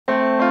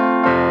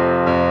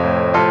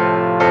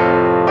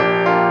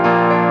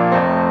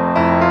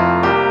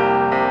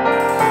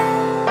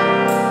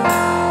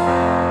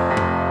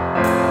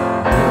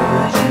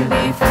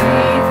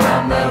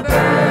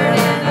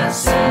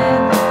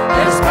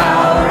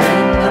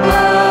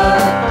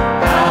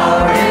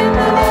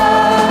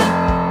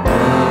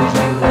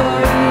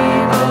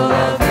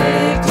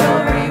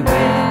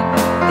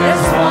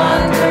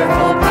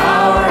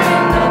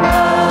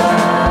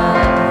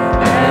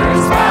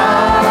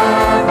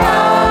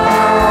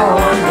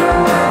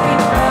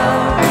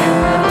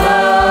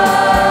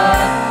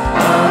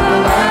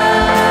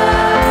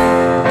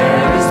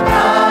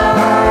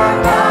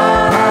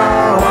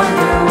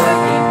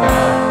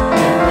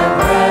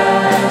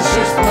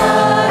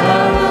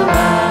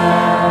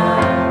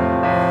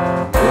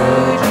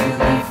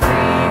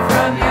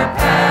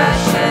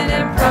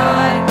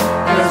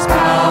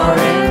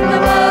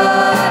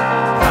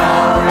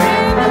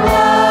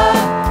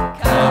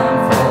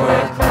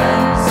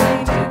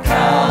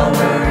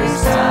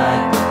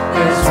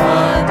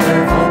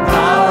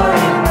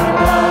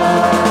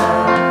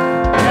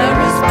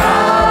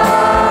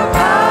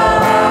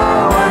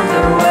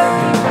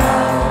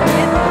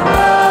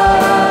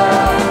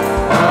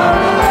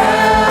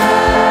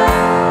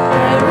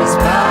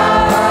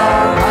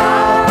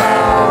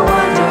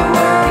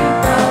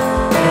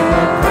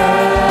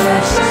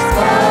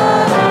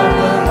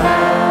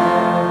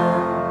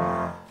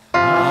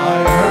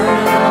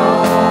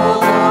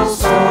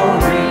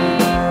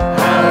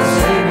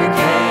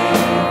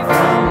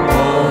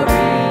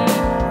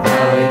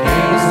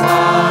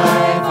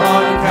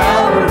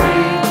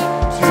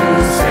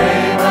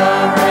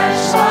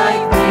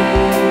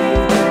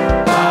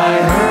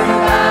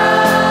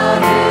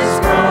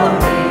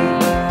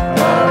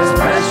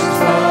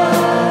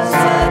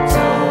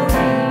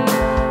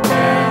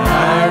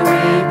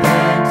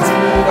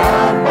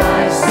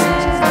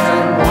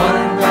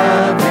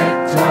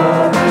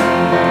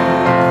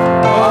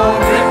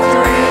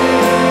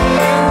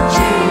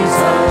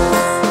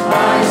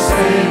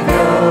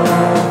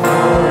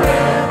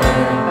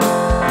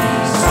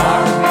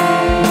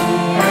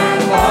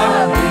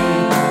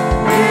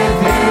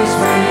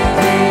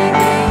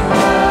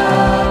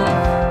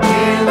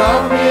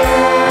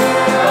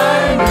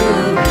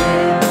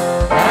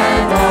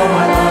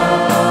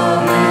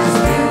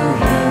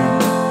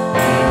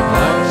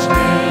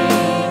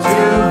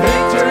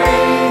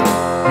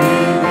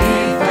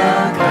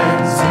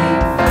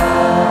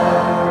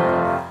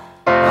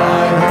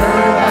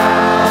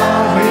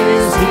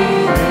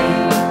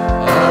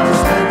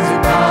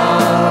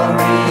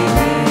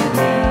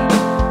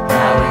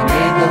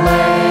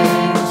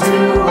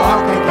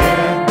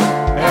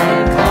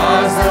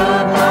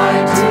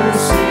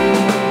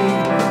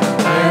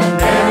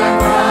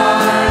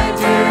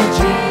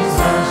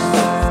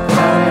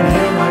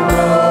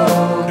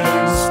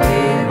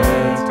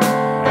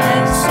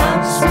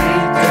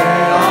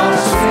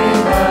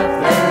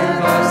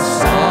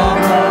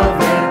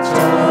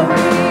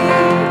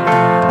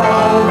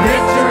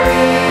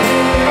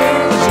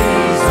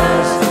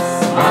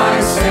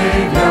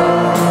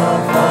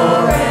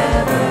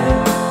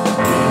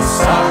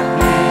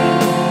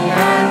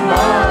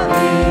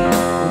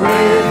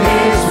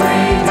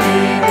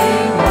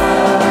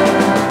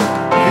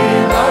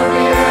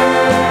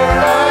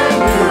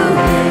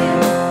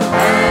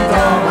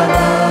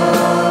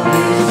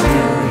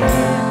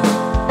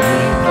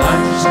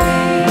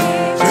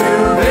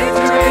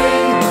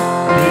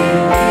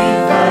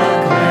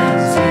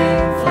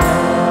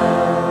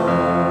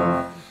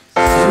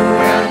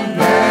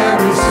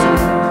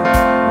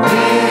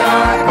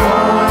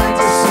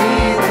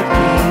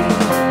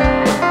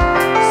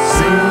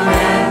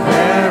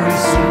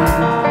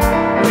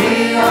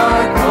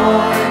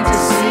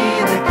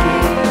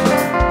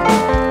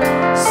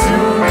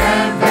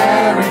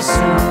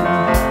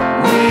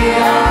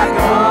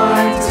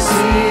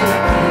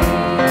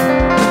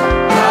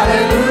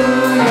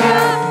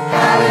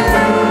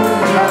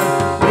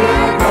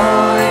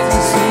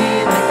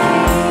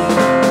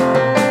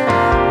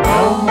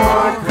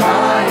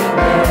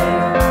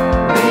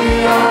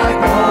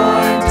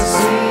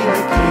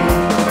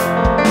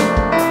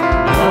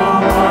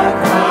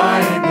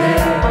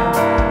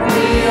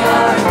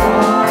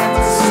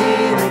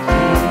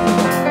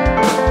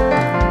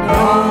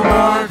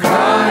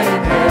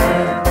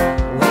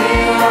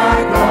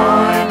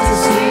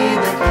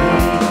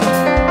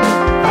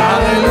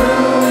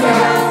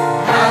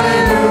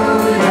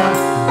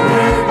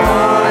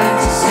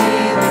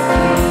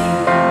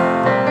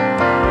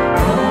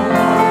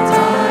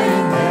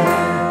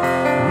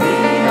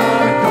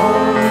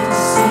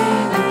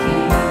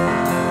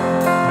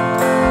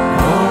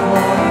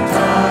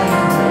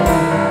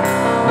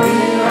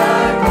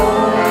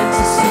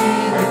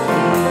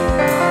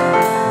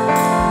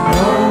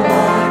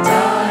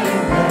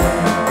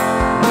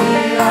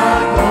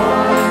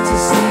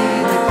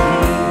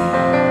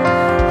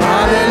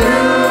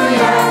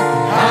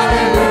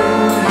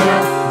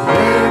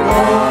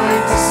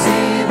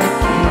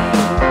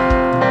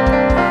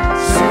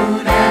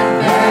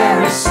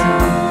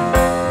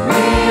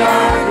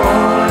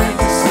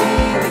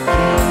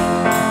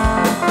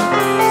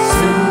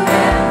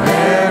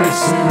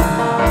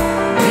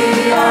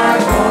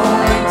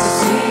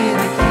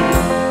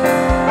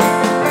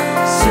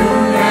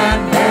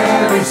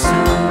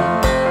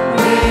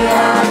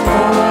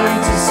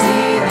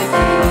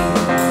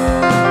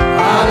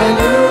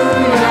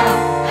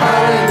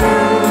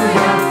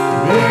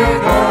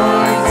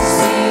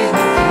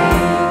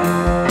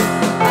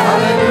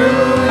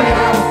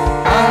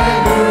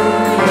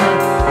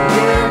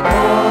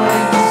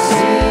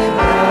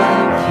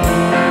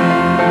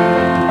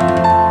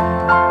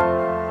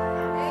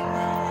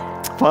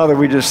Father,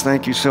 we just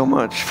thank you so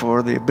much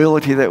for the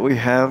ability that we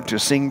have to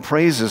sing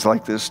praises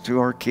like this to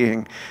our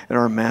King and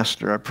our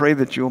Master. I pray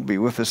that you'll be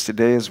with us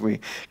today as we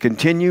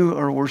continue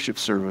our worship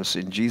service.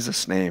 In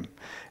Jesus' name,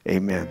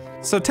 amen.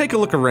 So take a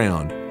look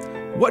around.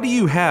 What do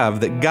you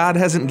have that God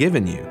hasn't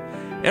given you?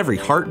 Every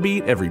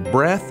heartbeat, every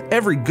breath,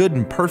 every good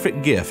and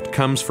perfect gift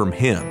comes from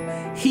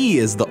Him. He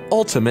is the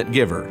ultimate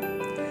giver.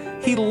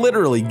 He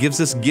literally gives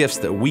us gifts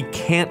that we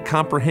can't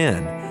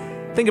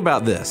comprehend. Think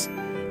about this.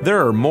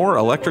 There are more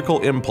electrical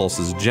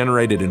impulses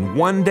generated in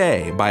one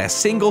day by a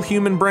single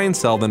human brain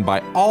cell than by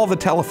all the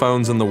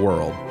telephones in the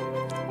world.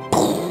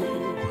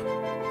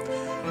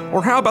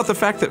 Or how about the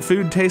fact that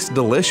food tastes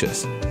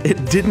delicious?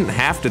 It didn't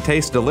have to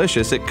taste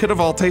delicious. It could have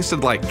all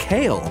tasted like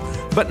kale.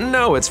 But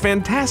no, it's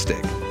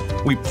fantastic.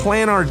 We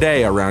plan our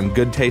day around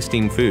good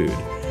tasting food.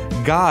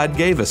 God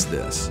gave us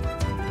this.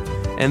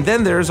 And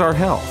then there's our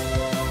health.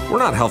 We're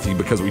not healthy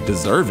because we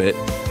deserve it.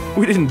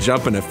 We didn't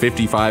jump in a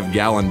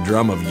 55-gallon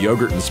drum of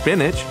yogurt and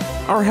spinach.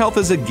 Our health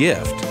is a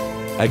gift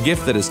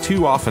that is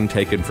too often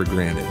taken for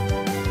granted.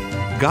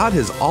 God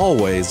has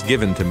always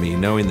given to me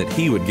knowing that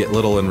He would get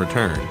little in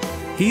return.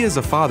 He is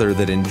a Father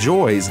that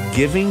enjoys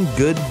giving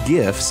good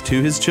gifts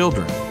to His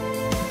children.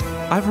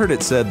 I've heard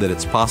it said that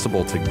it's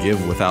possible to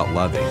give without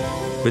loving,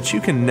 but you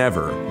can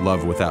never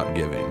love without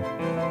giving.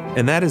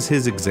 And that is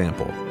His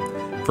example.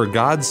 For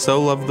God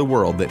so loved the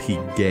world that He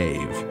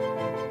gave.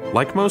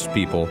 Like most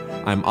people,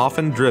 I'm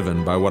often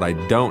driven by what I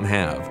don't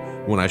have,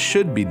 when I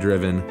should be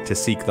driven to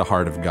seek the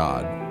heart of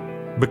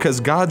God.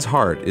 Because God's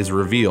heart is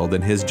revealed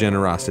in His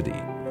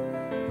generosity.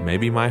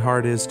 Maybe my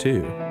heart is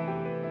too.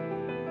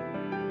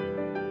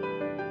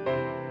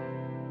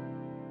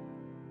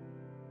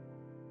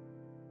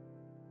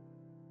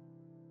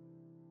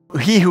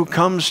 He who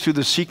comes to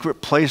the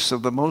secret place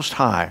of the Most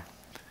High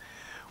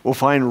will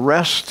find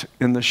rest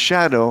in the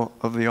shadow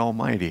of the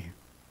Almighty.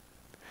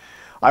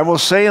 I will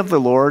say of the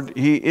Lord,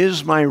 He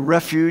is my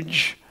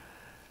refuge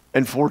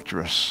and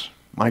fortress,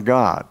 my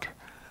God,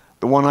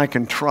 the one I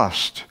can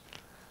trust.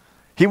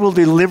 He will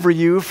deliver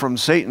you from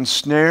Satan's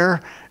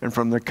snare and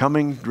from the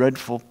coming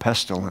dreadful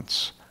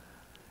pestilence.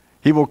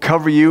 He will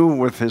cover you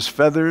with His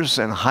feathers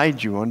and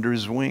hide you under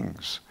His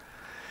wings.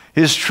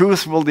 His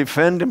truth will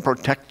defend and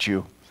protect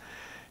you.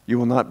 You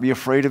will not be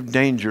afraid of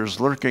dangers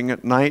lurking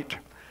at night,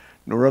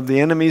 nor of the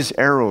enemy's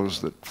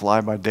arrows that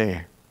fly by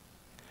day.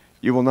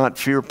 You will not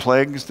fear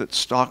plagues that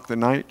stalk the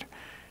night,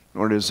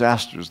 nor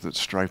disasters that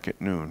strike at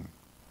noon.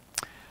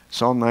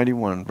 Psalm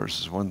 91,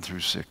 verses 1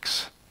 through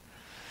 6.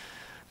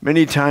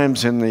 Many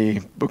times in the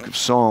book of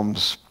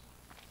Psalms,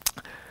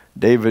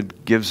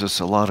 David gives us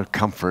a lot of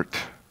comfort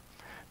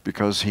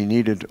because he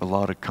needed a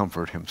lot of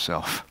comfort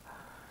himself.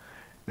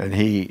 And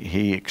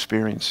he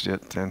experienced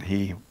it, and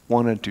he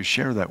wanted to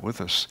share that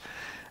with us.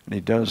 And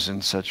he does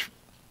in such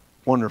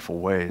wonderful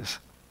ways.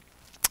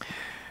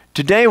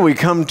 Today we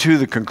come to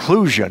the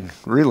conclusion,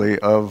 really,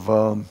 of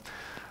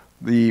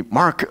the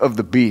mark of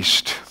the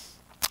beast.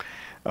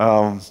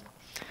 I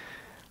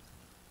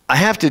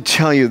have to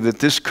tell you that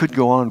this could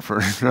go on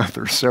for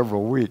another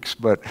several weeks,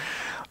 but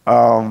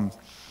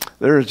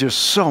there is just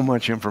so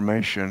much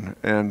information,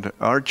 and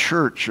our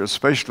church,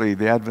 especially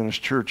the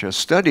Adventist Church, has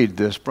studied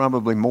this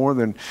probably more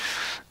than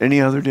any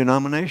other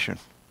denomination.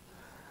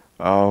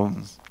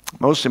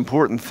 Most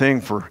important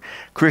thing for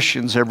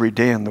Christians every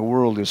day in the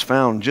world is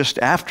found just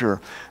after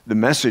the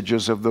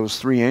messages of those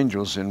three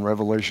angels in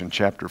Revelation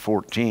chapter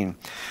 14,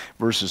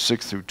 verses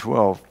 6 through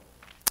 12.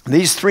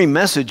 These three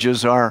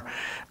messages are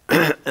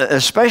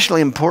especially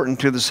important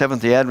to the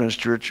Seventh-day Adventist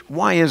Church.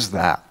 Why is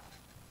that?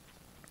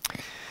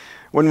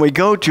 When we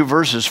go to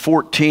verses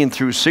 14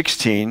 through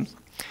 16,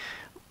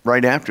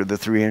 right after the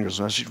three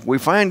angels' message, we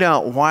find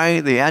out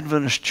why the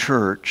Adventist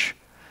Church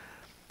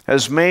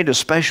has made a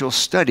special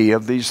study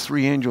of these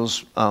three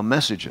angels'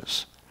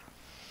 messages.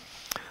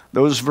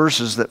 Those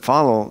verses that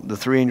follow the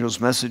three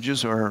angels'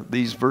 messages are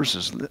these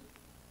verses.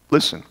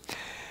 Listen.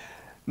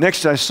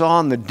 Next I saw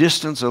in the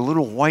distance a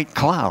little white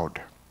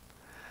cloud.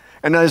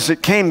 And as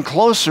it came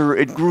closer,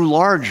 it grew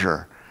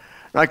larger.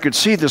 I could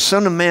see the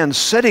Son of Man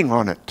sitting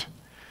on it.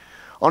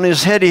 On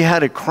his head he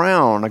had a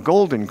crown, a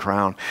golden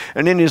crown,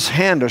 and in his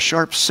hand a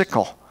sharp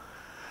sickle.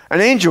 An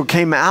angel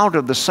came out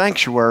of the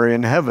sanctuary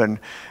in heaven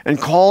and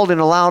called in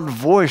a loud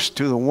voice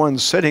to the one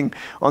sitting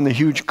on the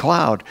huge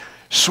cloud.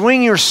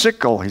 Swing your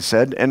sickle, he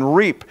said, and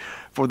reap,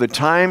 for the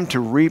time to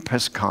reap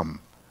has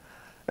come.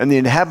 And the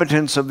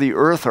inhabitants of the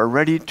earth are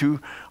ready to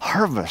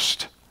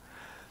harvest.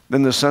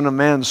 Then the Son of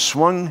Man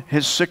swung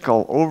his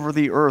sickle over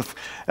the earth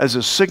as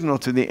a signal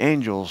to the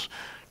angels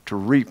to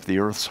reap the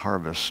earth's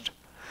harvest.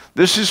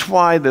 This is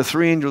why the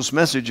three angels'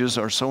 messages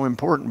are so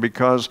important,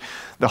 because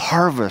the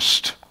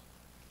harvest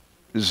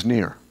is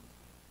near.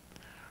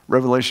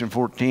 Revelation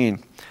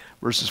 14,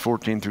 verses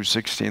 14 through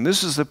 16.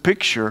 This is the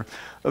picture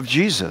of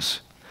Jesus,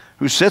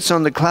 who sits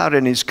on the cloud,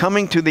 and he's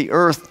coming to the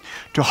earth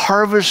to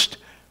harvest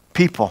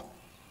people,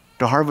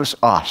 to harvest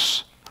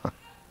us.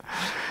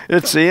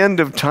 It's the end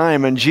of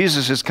time, and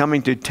Jesus is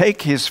coming to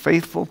take his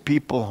faithful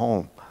people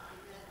home.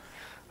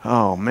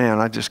 Oh man,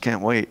 I just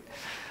can't wait.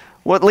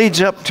 What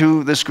leads up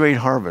to this great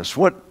harvest?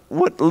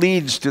 What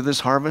leads to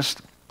this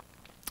harvest?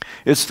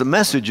 It's the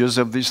messages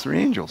of these three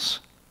angels.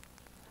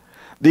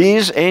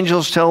 These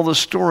angels tell the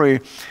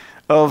story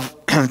of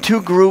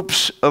two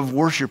groups of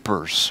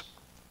worshipers.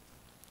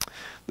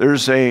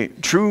 There's a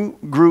true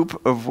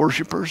group of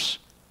worshipers,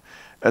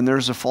 and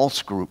there's a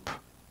false group.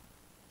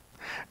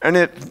 And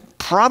it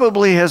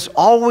probably has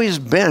always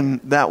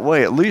been that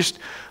way, at least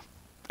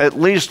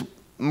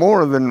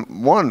more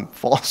than one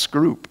false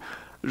group.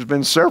 There's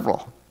been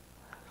several.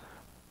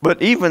 But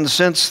even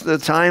since the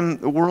time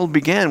the world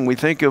began, we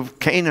think of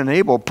Cain and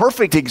Abel,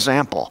 perfect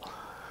example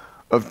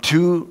of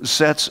two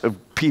sets of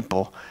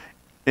people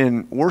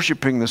in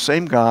worshiping the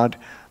same God,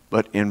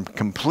 but in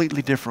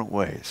completely different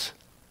ways.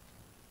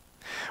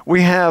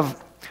 We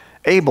have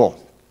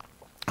Abel,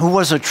 who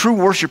was a true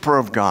worshiper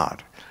of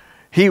God.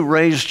 He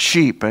raised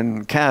sheep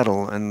and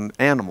cattle and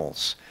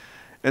animals.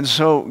 And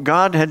so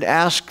God had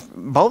asked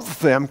both of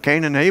them,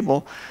 Cain and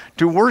Abel,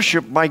 to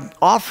worship by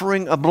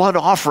offering a blood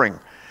offering.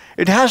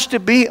 It has to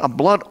be a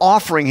blood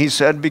offering, he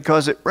said,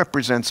 because it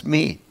represents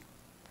me.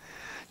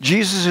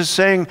 Jesus is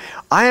saying,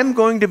 I am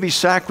going to be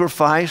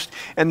sacrificed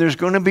and there's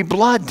going to be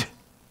blood.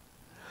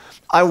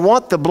 I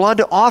want the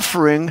blood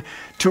offering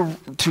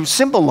to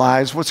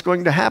symbolize what's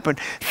going to happen.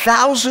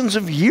 Thousands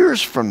of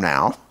years from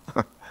now,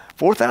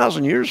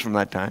 4,000 years from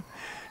that time,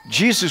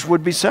 Jesus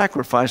would be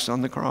sacrificed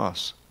on the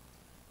cross.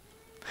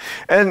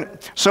 And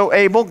so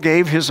Abel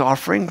gave his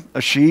offering,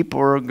 a sheep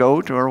or a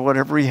goat or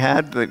whatever he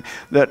had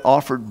that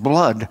offered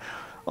blood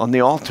on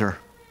the altar.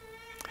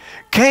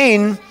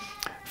 Cain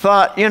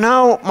thought, you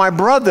know, my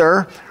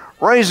brother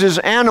raises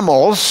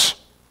animals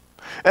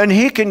and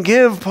he can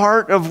give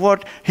part of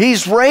what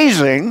he's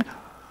raising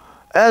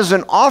as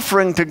an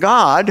offering to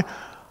God.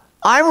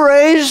 I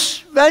raise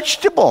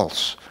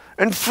vegetables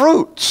and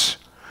fruits,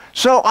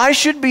 so I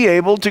should be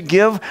able to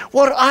give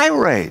what I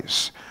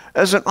raise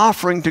as an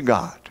offering to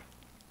God.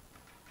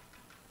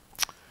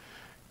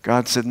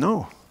 God said,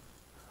 no,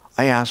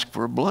 I ask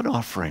for a blood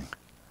offering.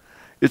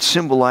 It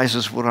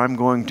symbolizes what I'm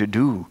going to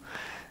do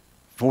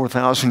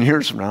 4,000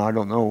 years from now. I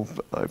don't know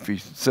if he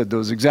said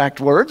those exact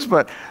words,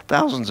 but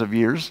thousands of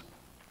years.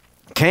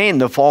 Cain,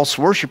 the false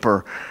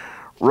worshiper,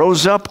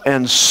 rose up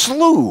and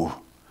slew.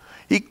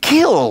 He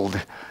killed.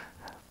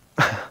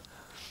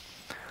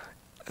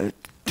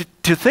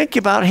 To think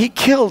about it, he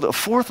killed a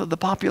fourth of the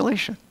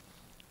population.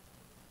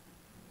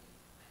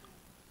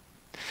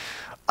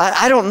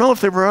 I don't know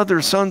if there were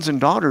other sons and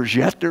daughters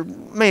yet. There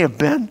may have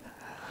been.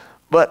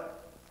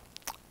 But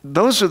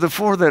those are the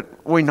four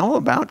that we know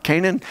about,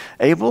 Cain,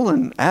 Abel,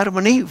 and Adam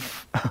and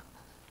Eve.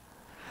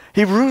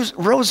 He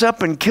rose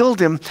up and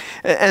killed him.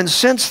 And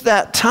since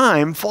that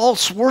time,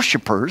 false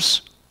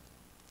worshipers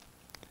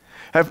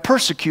have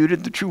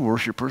persecuted the true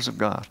worshipers of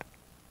God.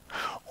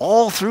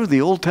 All through the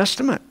Old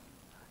Testament,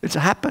 it's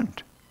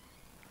happened.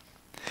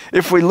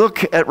 If we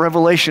look at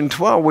Revelation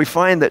 12, we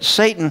find that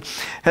Satan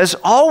has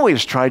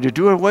always tried to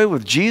do away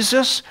with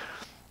Jesus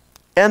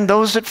and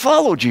those that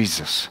follow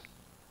Jesus.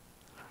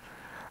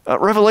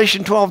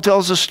 Revelation 12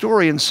 tells a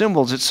story in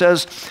symbols. It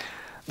says,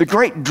 the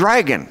great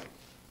dragon,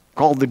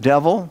 called the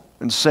devil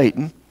and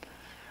Satan,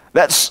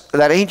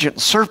 that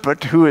ancient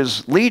serpent who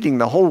is leading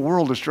the whole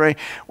world astray,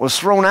 was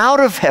thrown out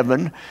of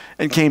heaven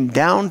and came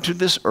down to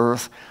this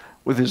earth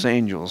with his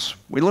angels.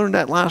 We learned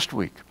that last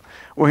week.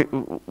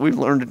 We've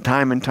learned it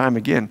time and time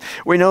again.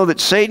 We know that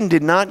Satan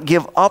did not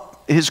give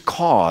up his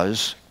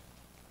cause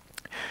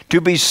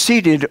to be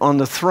seated on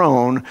the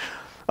throne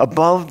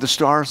above the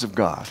stars of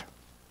God.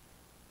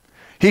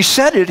 He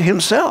said it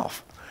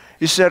himself.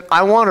 He said,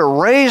 I want to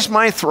raise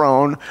my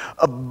throne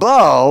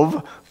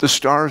above the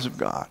stars of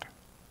God.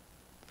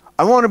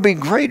 I want to be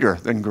greater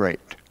than great.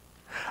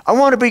 I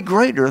want to be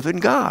greater than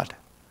God.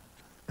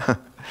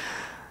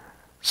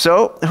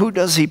 So, who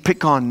does he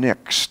pick on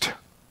next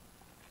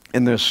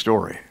in this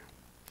story?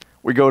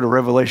 We go to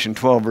Revelation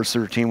 12, verse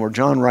 13, where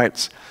John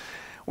writes,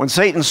 when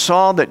Satan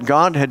saw that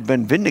God had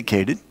been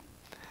vindicated,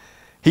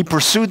 he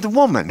pursued the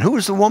woman. Who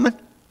was the woman?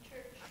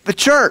 The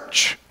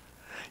church.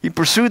 He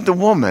pursued the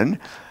woman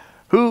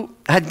who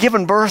had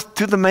given birth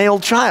to the male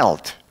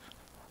child.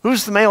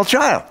 Who's the male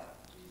child?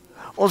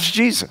 Well, it's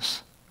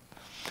Jesus.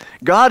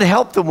 God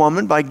helped the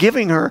woman by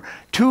giving her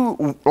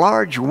two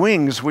large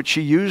wings, which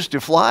she used to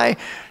fly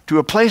to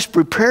a place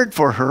prepared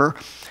for her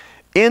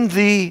in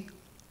the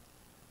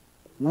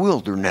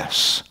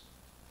wilderness.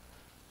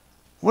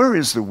 Where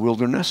is the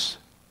wilderness?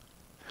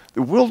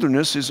 The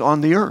wilderness is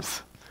on the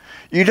earth.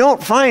 You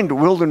don't find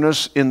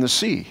wilderness in the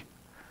sea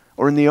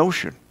or in the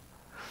ocean.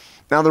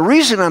 Now, the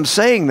reason I'm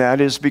saying that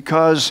is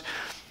because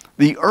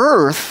the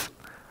earth,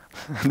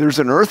 there's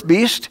an earth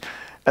beast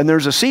and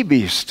there's a sea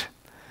beast.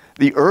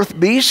 The earth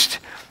beast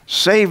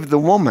saved the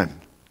woman,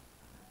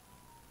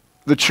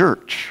 the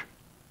church.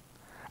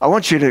 I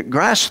want you to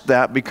grasp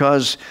that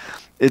because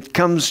it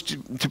comes to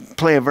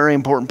play a very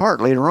important part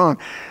later on.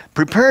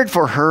 Prepared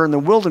for her in the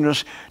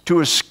wilderness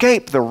to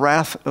escape the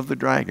wrath of the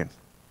dragon.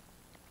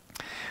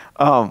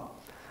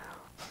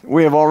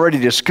 We have already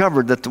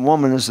discovered that the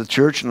woman is the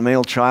church and the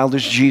male child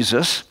is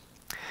Jesus.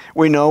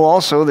 We know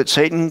also that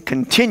Satan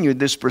continued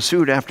this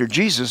pursuit after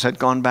Jesus had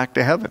gone back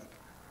to heaven.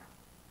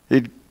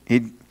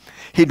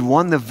 He'd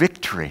won the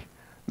victory,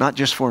 not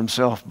just for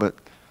himself, but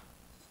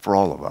for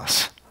all of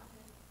us.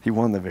 He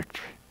won the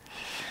victory.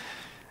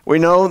 We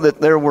know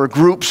that there were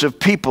groups of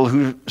people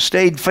who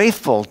stayed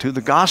faithful to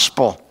the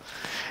gospel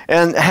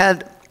and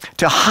had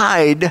to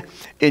hide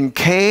in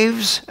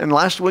caves. And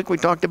last week we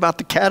talked about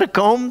the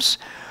catacombs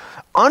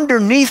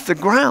underneath the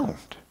ground.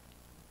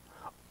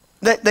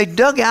 They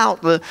dug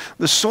out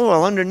the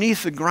soil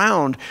underneath the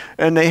ground,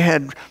 and they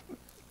had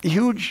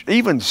huge,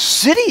 even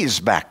cities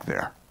back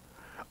there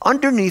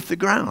underneath the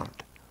ground.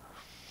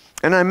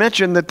 And I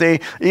mentioned that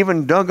they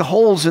even dug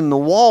holes in the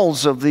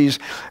walls of these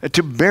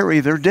to bury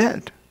their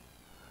dead.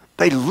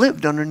 They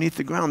lived underneath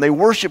the ground. They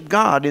worshiped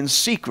God in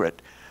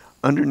secret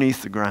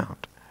underneath the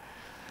ground.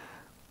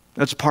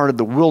 That's part of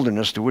the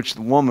wilderness to which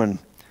the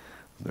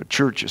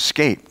church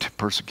escaped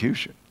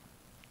persecution.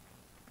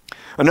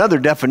 Another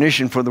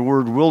definition for the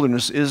word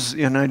wilderness is the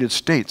United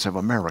States of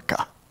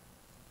America.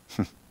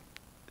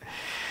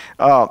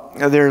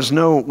 There's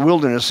no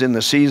wilderness in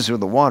the seas or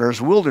the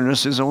waters.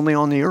 Wilderness is only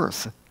on the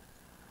earth.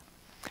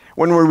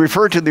 When we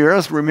refer to the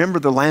earth, remember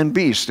the land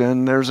beast,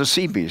 and there's a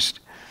sea beast.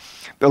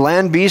 The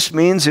land beast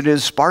means it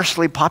is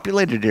sparsely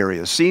populated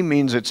area. Sea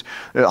means it's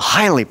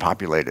highly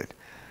populated.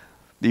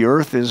 The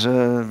earth is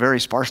very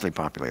sparsely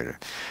populated.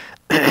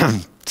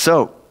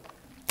 So,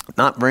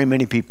 not very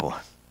many people.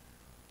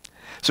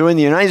 So in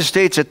the United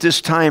States at this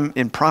time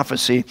in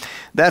prophecy,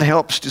 that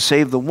helps to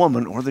save the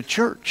woman or the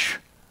church,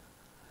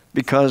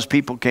 because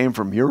people came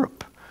from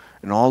Europe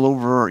and all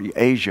over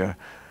Asia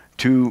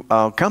to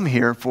come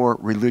here for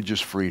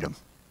religious freedom.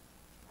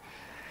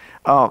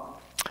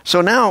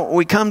 So now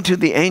we come to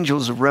the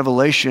angels of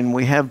Revelation.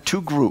 We have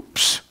two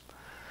groups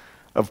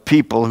of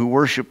people who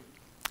worship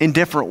in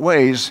different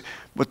ways,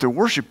 but they're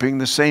worshiping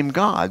the same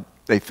God,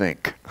 they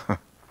think.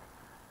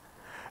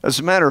 As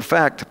a matter of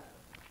fact,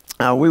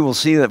 we will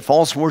see that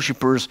false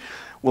worshipers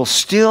will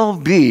still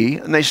be,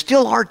 and they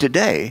still are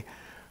today,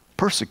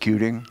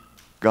 persecuting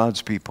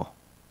God's people,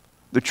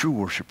 the true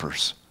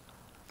worshipers.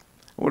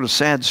 What a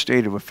sad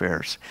state of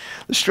affairs.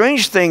 The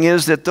strange thing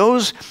is that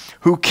those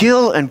who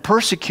kill and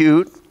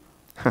persecute,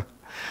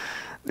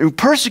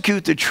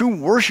 the true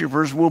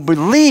worshipers will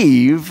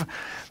believe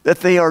that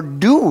they are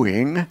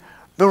doing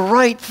the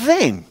right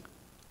thing.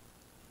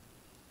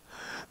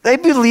 They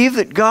believe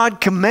that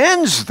God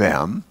commands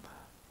them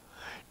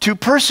to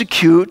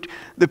persecute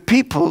the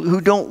people who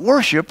don't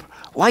worship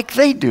like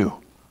they do.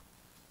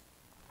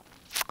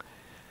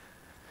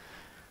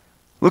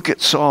 Look at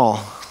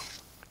Saul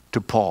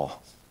to Paul.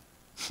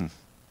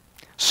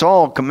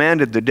 Saul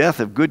commanded the death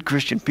of good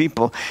Christian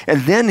people,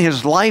 and then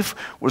his life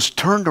was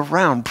turned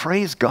around.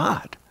 Praise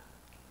God.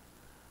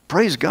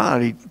 Praise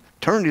God. He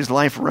turned his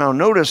life around.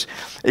 Notice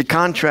a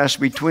contrast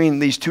between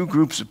these two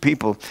groups of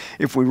people.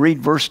 If we read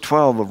verse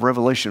 12 of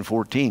Revelation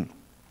 14,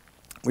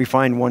 we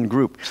find one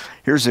group.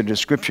 Here's a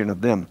description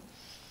of them.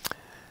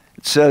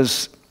 It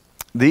says,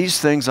 "These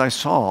things I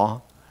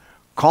saw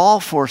call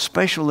for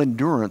special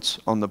endurance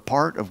on the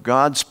part of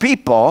God's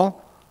people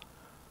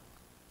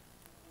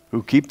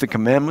who keep the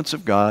commandments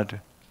of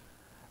God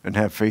and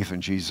have faith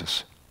in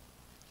Jesus."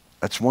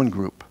 That's one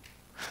group.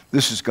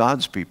 This is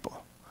God's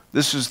people.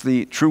 This is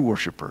the true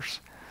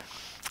worshipers.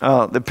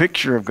 The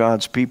picture of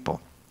God's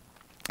people.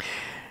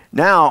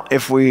 Now,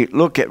 if we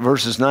look at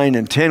verses 9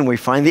 and 10, we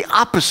find the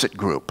opposite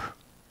group.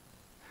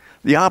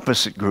 The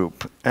opposite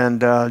group.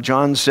 And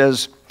John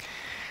says,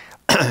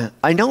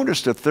 "I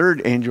noticed a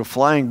third angel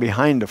flying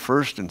behind the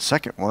first and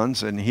second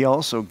ones, and he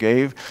also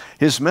gave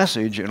his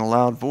message in a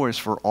loud voice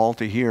for all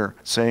to hear,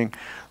 saying,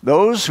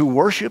 'Those who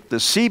worship the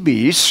sea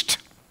beast.'"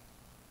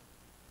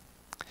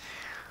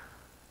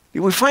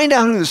 Did we find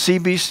out who the sea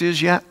beast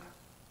is yet?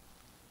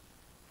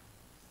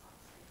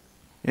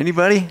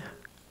 Anybody?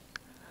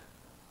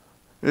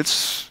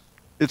 It's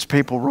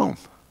Papal Rome.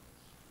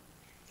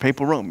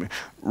 Papal Rome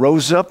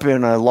rose up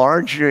in a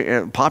large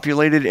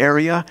populated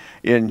area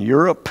in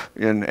Europe,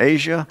 in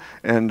Asia,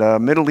 and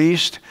Middle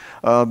East.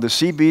 The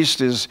sea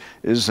beast is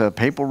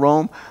Papal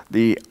Rome.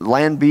 The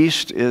land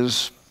beast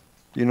is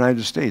the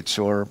United States,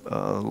 or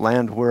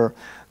land where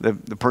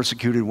the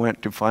persecuted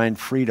went to find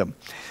freedom.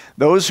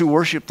 Those who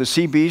worship the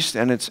sea beast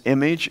and its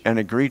image and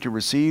agree to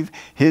receive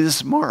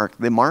his mark,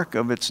 the mark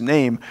of its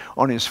name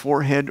on his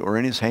forehead or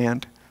in his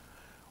hand,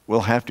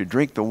 will have to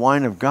drink the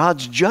wine of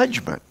God's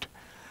judgment,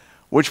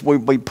 which will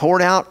be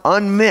poured out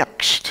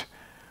unmixed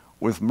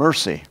with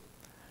mercy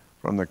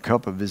from the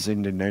cup of his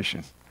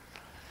indignation.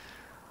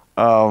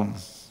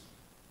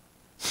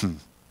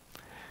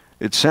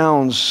 It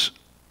sounds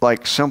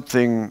like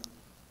something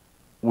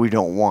we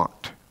don't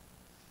want.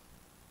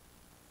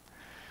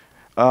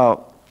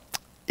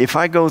 If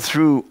I go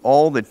through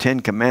all the 10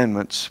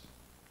 Commandments,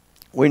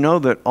 we know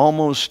that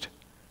almost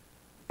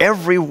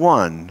every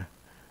one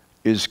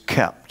is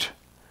kept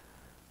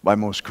by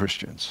most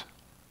Christians.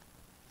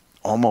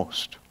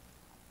 Almost.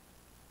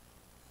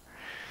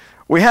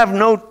 We have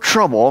no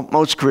trouble,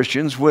 most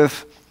Christians,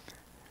 with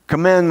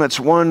Commandments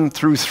 1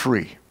 through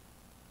 3.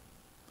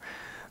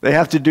 They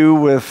have to do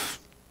with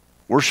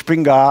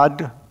worshiping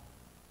God,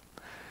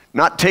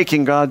 not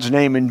taking God's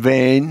name in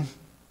vain,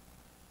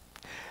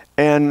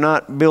 and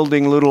not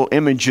building little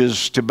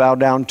images to bow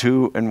down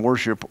to and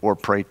worship or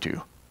pray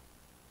to.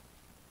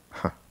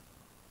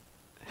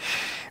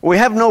 We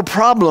have no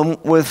problem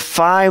with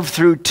 5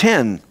 through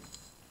 10.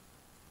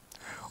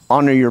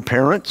 Honor your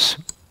parents.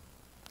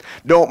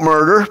 Don't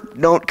murder.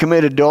 Don't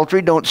commit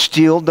adultery. Don't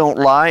steal. Don't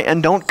lie.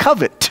 And don't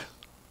covet.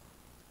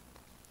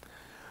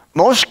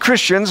 Most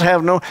Christians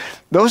have no,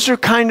 those are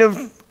kind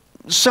of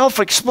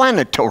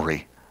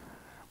self-explanatory.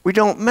 We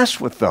don't mess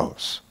with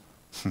those.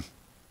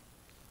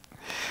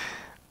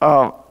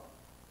 The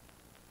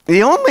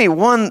only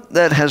one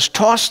that has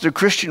tossed the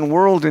Christian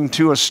world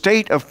into a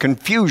state of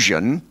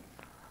confusion,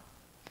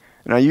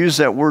 and I use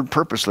that word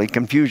purposely,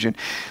 confusion,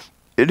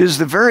 it is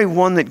the very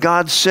one that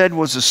God said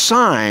was a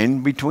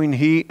sign between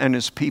He and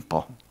His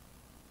people.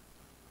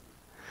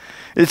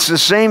 It's the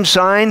same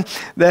sign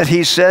that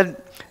He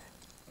said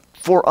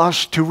for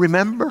us to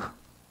remember.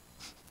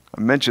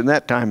 I mentioned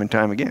that time and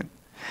time again.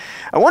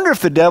 I wonder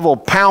if the devil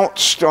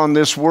pounced on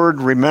this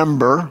word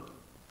remember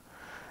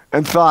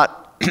and thought,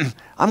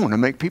 I'm going to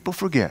make people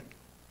forget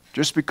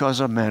just because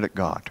I'm mad at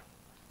God.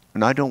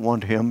 And I don't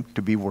want Him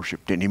to be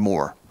worshiped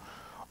anymore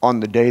on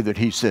the day that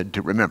He said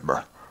to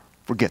remember.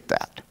 Forget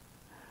that.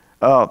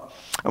 I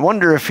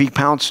wonder if he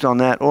pounced on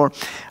that. Or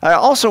I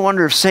also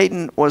wonder if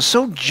Satan was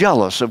so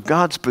jealous of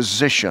God's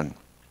position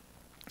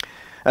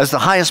as the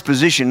highest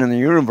position in the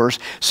universe,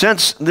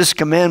 since this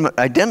commandment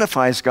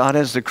identifies God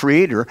as the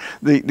creator,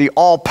 the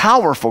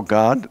all-powerful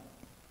God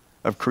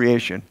of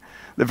creation,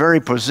 the very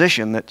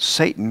position that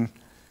Satan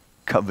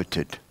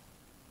coveted.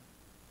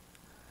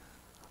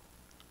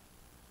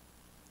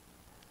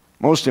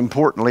 Most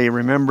importantly,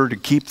 remember to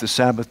keep the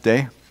Sabbath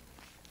day.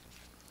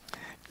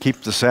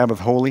 Keep the Sabbath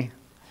holy.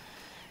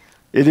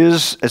 It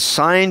is a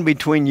sign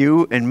between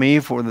you and me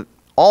for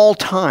all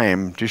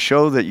time to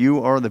show that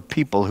you are the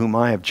people whom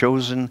I have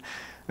chosen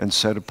and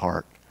set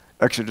apart.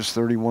 Exodus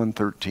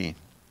 31:13.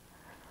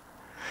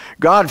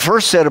 God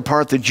first set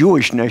apart the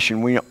Jewish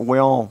nation. We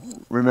all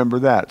remember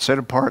that. Set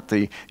apart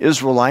the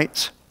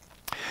Israelites.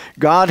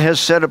 God has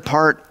set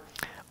apart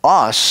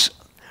us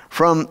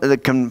from the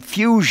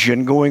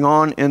confusion going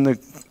on in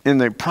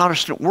the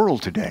Protestant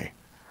world today.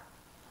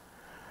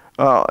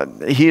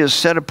 He has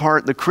set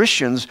apart the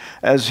Christians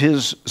as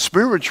His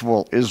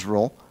spiritual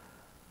Israel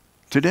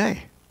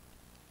today.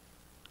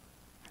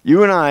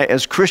 You and I,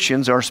 as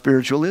Christians, are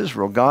spiritual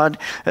Israel. God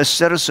has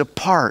set us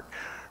apart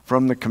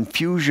from the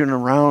confusion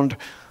around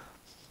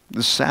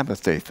the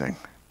Sabbath day thing,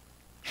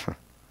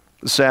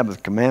 the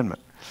Sabbath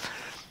commandment.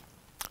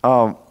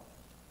 From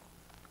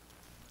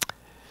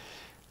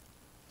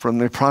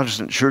the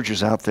Protestant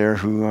churches out there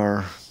who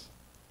are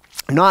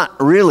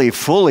not really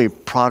fully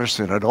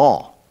Protestant at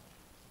all.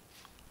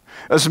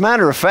 As a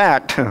matter of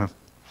fact,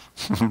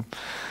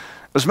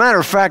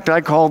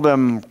 I call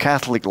them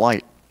Catholic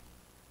light.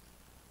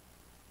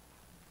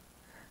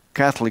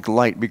 Catholic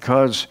light,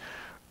 because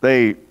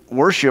they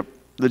worship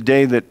the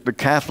day that the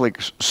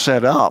Catholics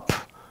set up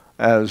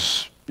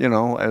as, you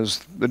know, as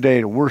the day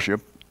to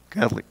worship,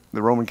 the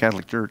Roman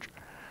Catholic Church,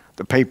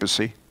 the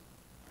papacy.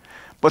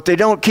 But they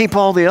don't keep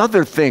all the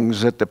other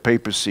things that the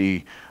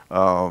papacy,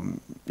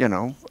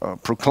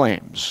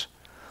 proclaims.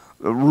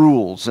 The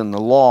rules and the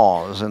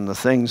laws and the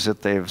things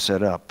that they have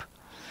set up.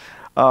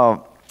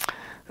 The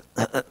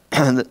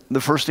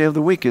first day of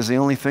the week is the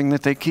only thing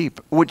that they keep,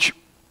 which,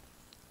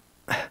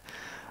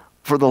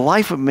 for the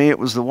life of me, it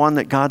was the one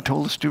that God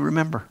told us to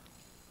remember.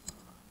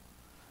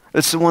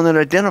 It's the one that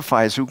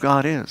identifies who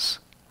God is.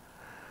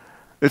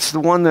 It's the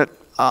one that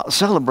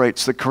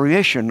celebrates the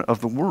creation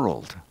of the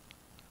world.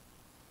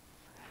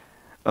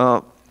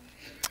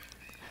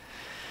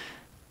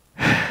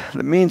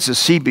 That means the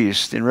sea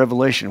beast in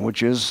Revelation,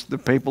 which is the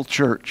papal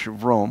church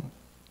of Rome,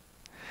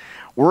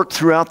 worked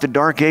throughout the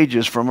Dark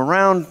Ages from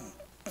around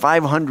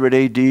 500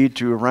 AD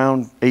to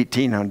around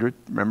 1800,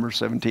 remember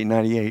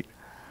 1798.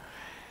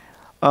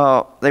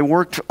 They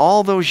worked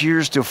all those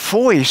years to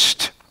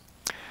foist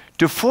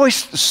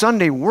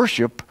Sunday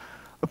worship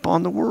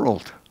upon the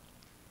world,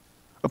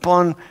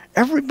 upon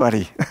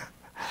everybody.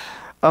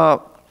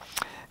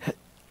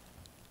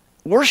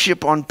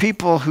 Worship on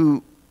people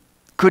who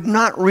could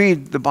not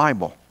read the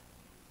Bible.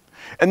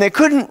 And they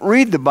couldn't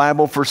read the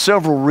Bible for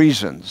several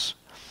reasons.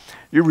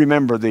 You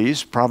remember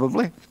these,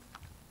 probably.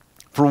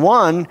 For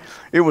one,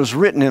 it was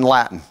written in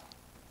Latin.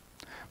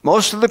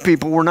 Most of the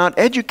people were not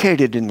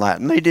educated in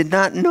Latin. They did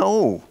not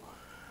know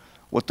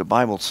what the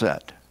Bible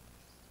said.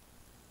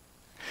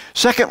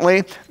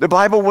 Secondly, the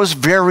Bible was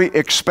very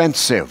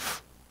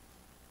expensive.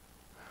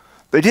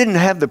 They didn't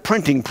have the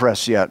printing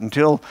press yet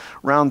until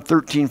around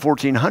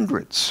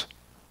 1400s.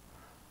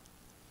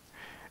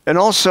 And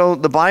also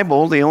the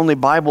Bible, the only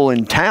Bible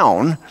in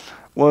town,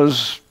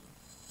 was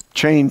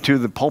chained to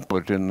the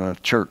pulpit in the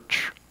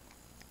church.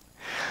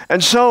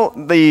 And so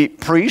the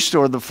priest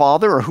or the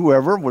father or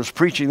whoever was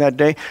preaching that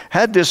day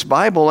had this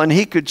Bible, and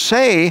he could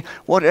say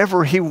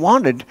whatever he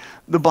wanted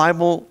the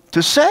Bible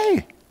to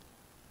say.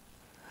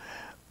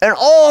 And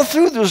all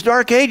through those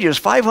dark ages,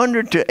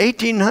 500 to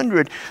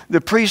 1800, the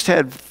priest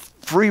had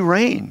free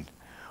reign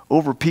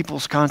over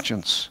people's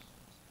conscience.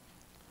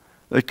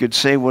 They could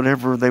say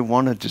whatever they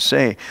wanted to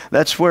say.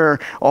 That's where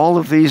all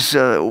of these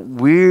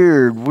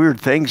weird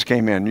things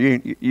came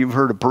in. You've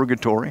heard of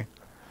purgatory.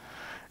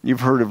 You've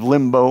heard of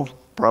limbo,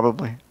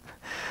 probably.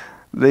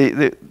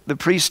 The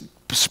priest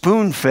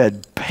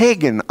spoon-fed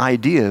pagan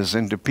ideas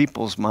into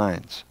people's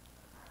minds.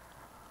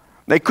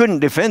 They couldn't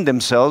defend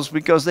themselves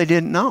because they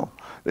didn't know.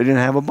 They didn't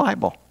have a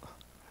Bible.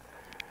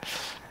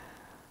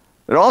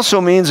 It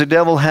also means the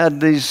devil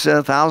had these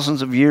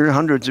thousands of years,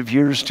 hundreds of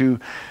years to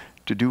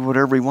do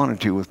whatever he wanted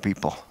to with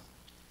people.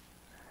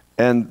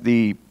 And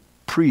the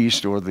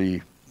priest or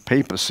the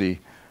papacy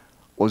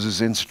was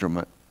his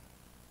instrument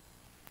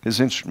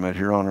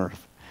here on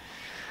earth.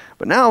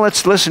 But now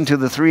let's listen to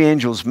the three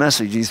angels'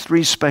 message, these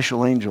three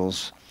special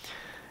angels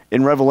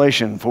in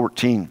Revelation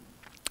 14.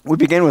 We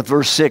begin with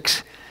verse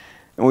 6,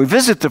 and we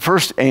visit the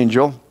first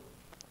angel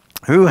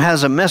who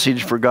has a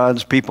message for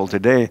God's people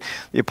today.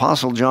 The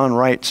Apostle John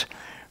writes,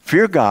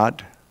 "Fear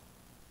God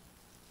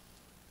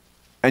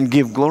and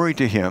give glory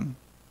to him,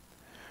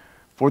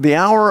 for the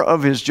hour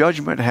of his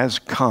judgment has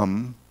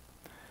come,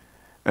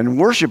 and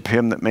worship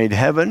him that made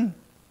heaven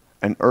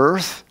and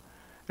earth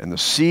and the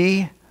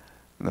sea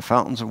and the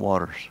fountains of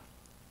waters."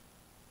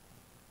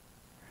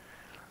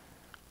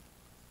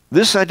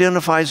 This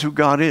identifies who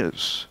God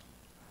is.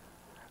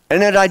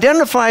 And it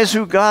identifies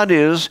who God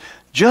is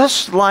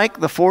just like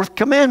the fourth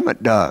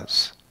commandment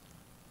does.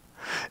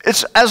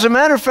 It's, as a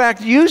matter of fact,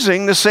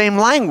 using the same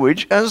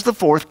language as the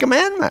fourth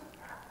commandment.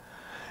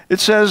 It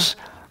says,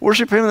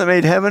 worship him that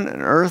made heaven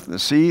and earth and the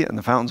sea and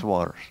the fountains of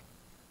waters.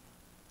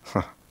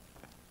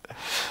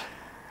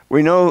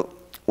 We know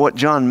what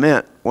John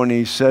meant when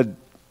he said,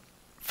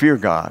 fear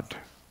God.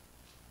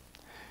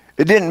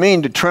 It didn't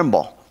mean to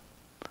tremble.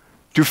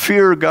 To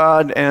fear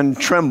God and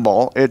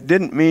tremble, it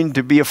didn't mean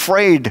to be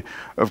afraid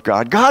of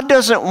God. God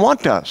doesn't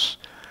want us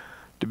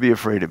to be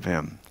afraid of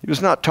him. He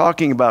was not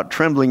talking about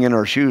trembling in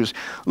our shoes.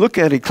 Look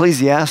at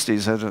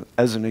Ecclesiastes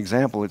as an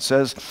example. It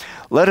says,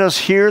 let us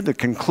hear the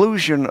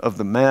conclusion of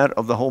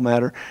the whole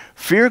matter.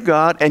 Fear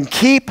God and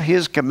keep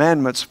his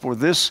commandments, for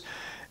this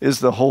is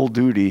the whole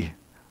duty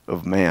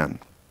of man.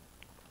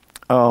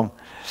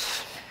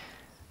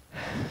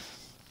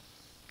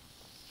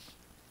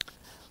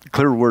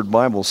 Clear Word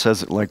Bible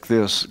says it like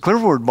this. Clear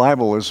Word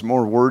Bible is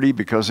more wordy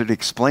because it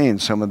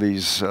explains some of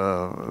these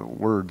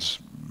words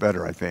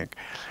better, I think.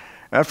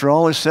 After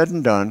all is said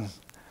and done,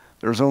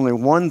 there's only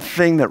one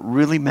thing that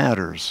really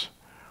matters.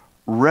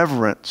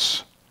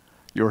 Reverence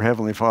your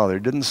Heavenly Father.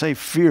 It didn't say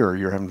fear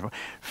your Heavenly Father.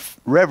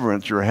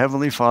 Reverence your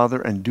Heavenly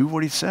Father and do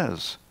what he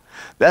says.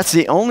 That's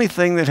the only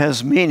thing that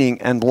has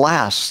meaning and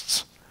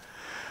lasts.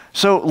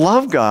 So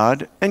love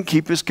God and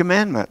keep his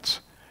commandments.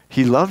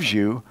 He loves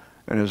you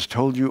and has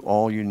told you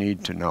all you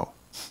need to know.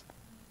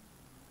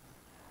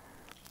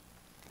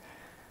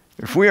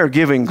 If we are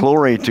giving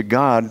glory to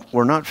God,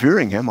 we're not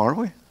fearing him, are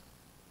we?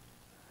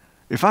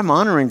 If I'm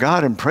honoring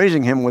God and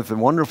praising him with the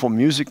wonderful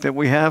music that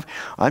we have,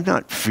 I'm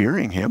not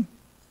fearing him.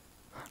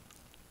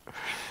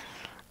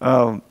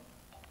 Now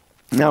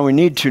we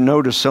need to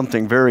notice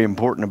something very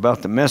important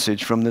about the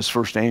message from this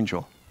first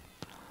angel.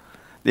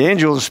 The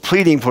angel is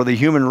pleading for the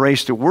human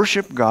race to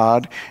worship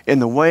God in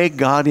the way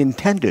God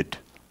intended.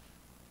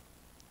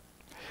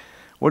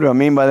 What do I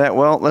mean by that?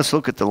 Well, let's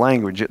look at the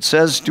language. It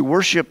says to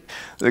worship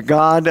the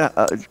God,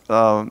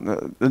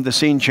 the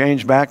scene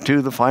changed back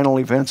to the final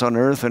events on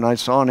earth, and I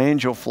saw an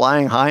angel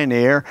flying high in the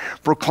air,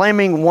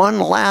 proclaiming one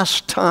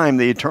last time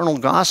the eternal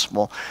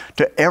gospel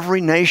to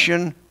every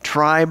nation,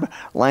 tribe,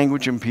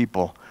 language, and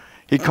people.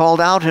 He called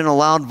out in a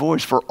loud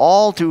voice for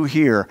all to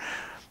hear,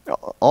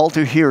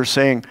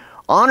 saying,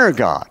 honor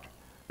God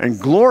and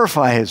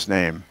glorify his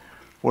name,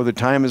 for the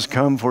time has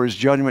come for his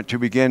judgment to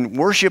begin.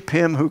 Worship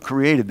him who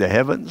created the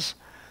heavens,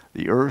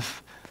 the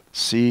earth, the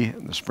sea,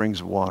 and the springs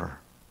of water.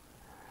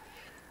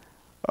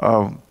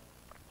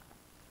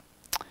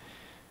 It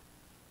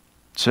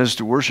says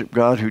to worship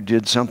God who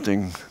did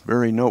something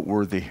very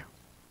noteworthy.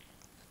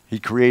 He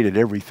created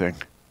everything.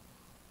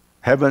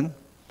 Heaven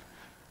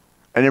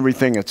and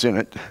everything that's in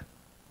it.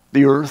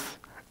 The earth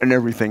and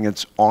everything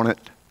that's on it.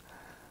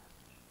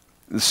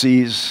 The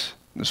seas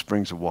and the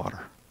springs of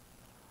water.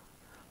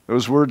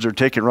 Those words are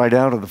taken right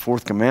out of the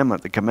fourth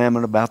commandment, the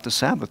commandment about the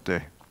Sabbath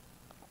day.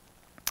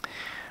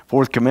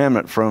 Fourth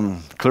commandment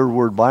from Clear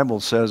Word Bible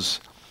says,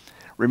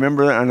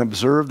 remember and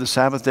observe the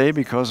Sabbath day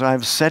because I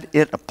have set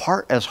it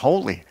apart as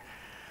holy.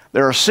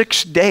 There are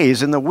 6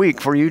 days in the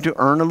week for you to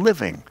earn a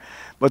living,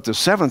 but the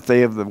seventh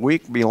day of the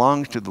week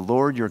belongs to the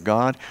Lord your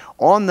God.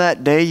 On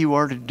that day you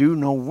are to do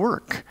no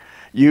work.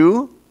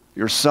 You,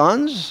 your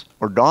sons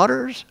or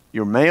daughters,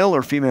 your male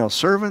or female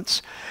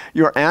servants,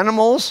 your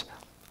animals,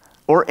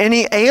 or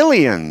any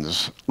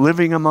aliens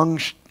living among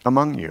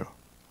you.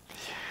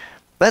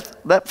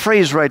 That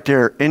phrase right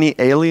there, any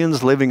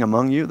aliens living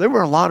among you, there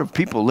were a lot of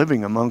people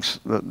living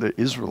amongst the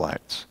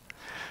Israelites.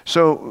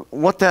 So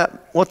what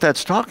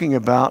that's talking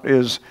about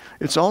is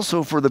it's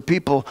also for the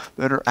people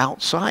that are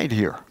outside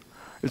here.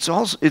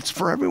 It's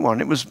for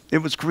everyone. It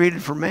was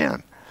created for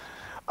man.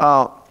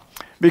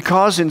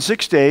 Because in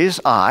 6 days,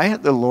 I,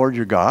 the Lord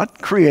your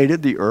God,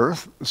 created the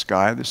earth, the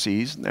sky, the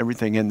seas, and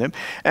everything in them.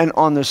 And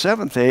on the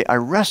seventh day, I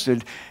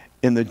rested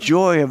in the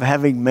joy of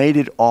having made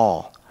it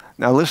all.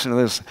 Now listen to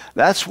this.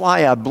 That's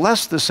why I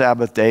blessed the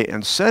Sabbath day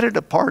and set it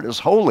apart as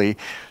holy,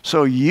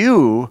 so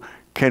you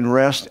can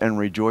rest and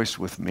rejoice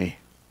with me.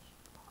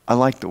 I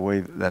like the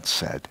way that's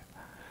said.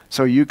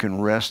 So you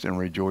can rest and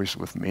rejoice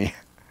with me.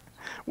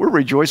 We're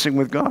rejoicing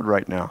with God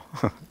right now.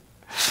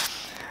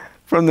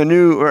 From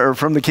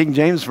the King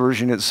James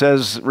Version, it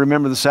says,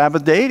 remember the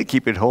Sabbath day to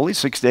keep it holy.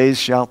 6 days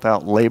shalt thou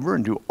labor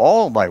and do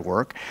all thy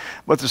work.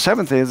 But the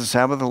seventh day is the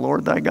Sabbath of the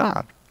Lord thy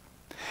God.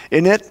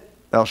 In it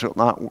thou shalt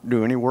not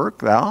do any work,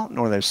 thou,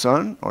 nor thy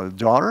son, nor the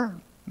daughter,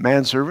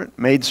 manservant,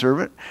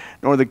 maidservant,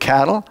 nor the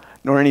cattle,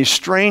 nor any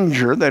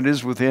stranger that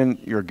is within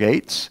your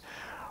gates.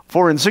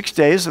 For in 6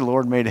 days the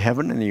Lord made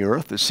heaven and the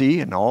earth, the sea,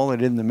 and all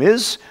that in them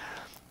is,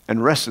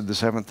 and rested the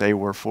seventh day,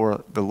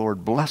 wherefore the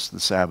Lord blessed the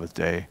Sabbath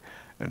day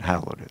and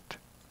hallowed it.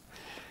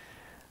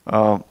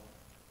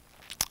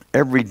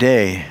 Every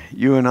day,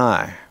 you and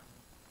I,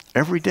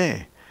 every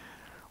day,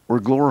 we're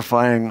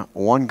glorifying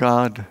one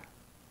God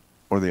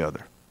or the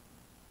other.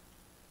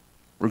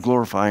 We're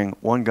glorifying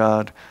one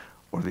God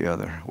or the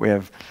other. We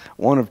have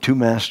one of two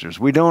masters.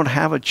 We don't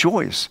have a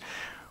choice.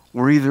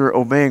 We're either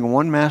obeying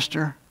one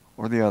master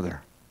or the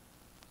other.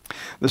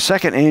 The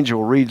second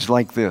angel reads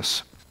like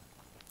this.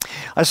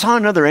 I saw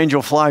another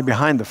angel fly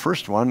behind the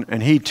first one,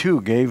 and he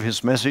too gave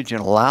his message in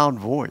a loud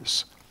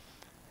voice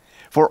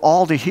for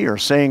all to hear,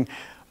 saying,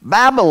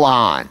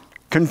 Babylon,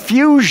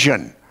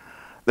 confusion.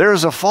 There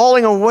is a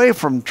falling away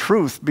from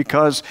truth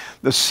because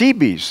the sea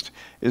beast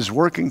is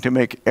working to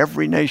make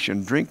every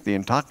nation drink the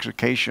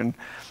intoxicating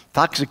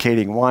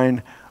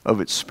wine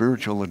of its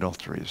spiritual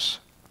adulteries.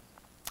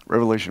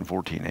 Revelation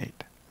 14:8.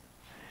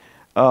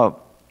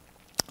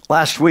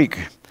 Last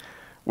week,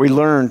 we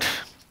learned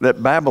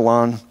that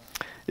Babylon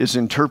is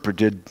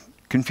interpreted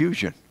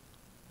confusion.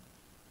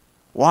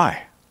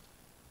 Why?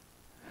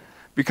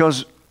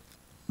 Because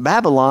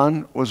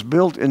Babylon was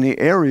built in the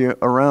area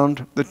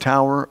around the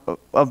Tower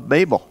of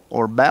Babel,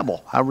 or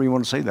Babel, however you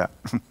want to say that.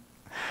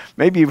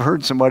 Maybe you've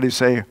heard somebody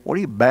say, what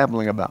are you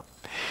babbling about?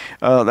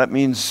 That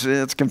means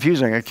it's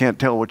confusing. I can't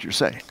tell what you're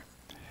saying.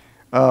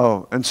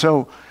 And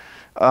so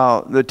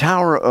the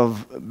Tower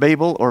of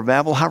Babel, or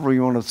Babel, however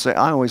you want to say,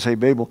 I always say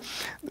Babel.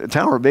 The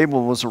Tower of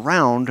Babel was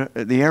around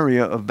the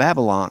area of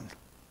Babylon.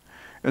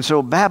 And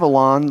so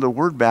Babylon, the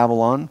word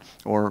Babylon,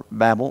 or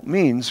Babel,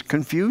 means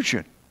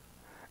confusion.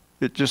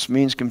 It just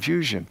means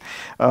confusion.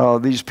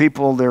 These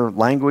people, their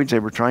language, they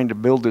were trying to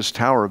build this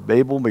Tower of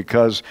Babel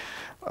because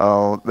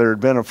there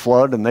had been a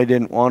flood and they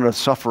didn't want to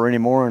suffer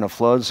anymore in a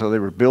flood, so they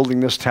were building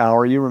this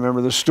tower. You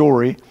remember the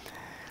story.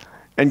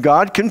 And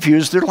God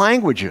confused their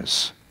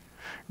languages.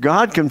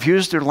 God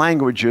confused their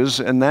languages,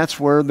 and that's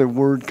where the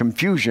word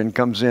confusion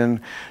comes in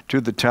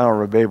to the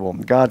Tower of Babel.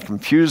 God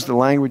confused the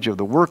language of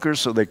the workers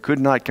so they could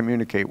not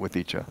communicate with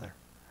each other.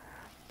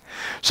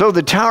 So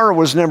the tower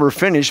was never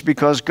finished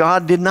because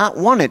God did not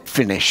want it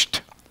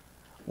finished.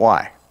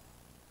 Why?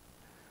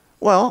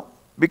 Well,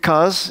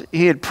 because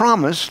he had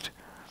promised,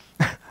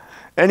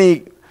 and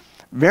he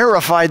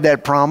verified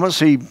that promise.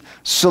 He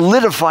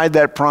solidified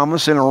that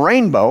promise in a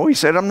rainbow. He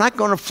said, I'm not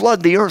going to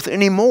flood the earth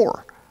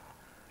anymore.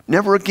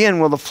 Never again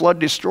will the flood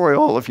destroy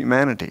all of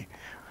humanity.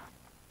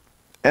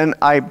 And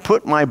I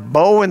put my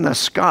bow in the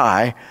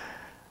sky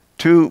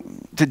to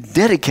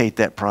dedicate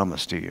that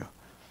promise to you.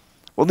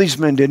 Well, these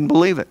men didn't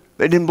believe it.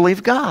 They didn't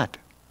believe God.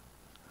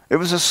 It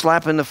was a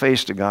slap in the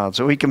face to God.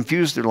 So he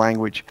confused their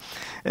language.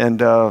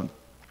 And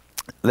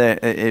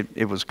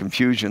it was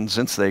confusion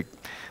since they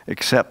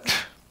accept,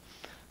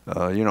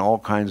 all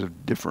kinds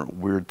of different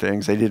weird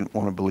things. They didn't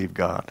want to believe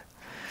God.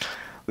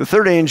 The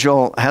third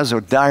angel has a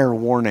dire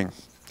warning.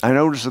 I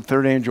noticed the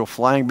third angel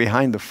flying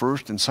behind the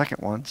first and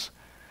second ones.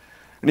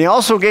 And he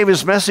also gave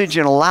his message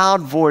in a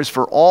loud voice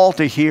for all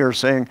to hear,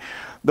 saying,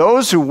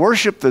 those who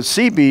worship the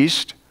sea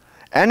beast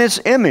and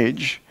its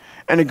image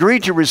and agree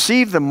to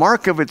receive the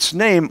mark of its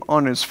name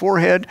on his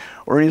forehead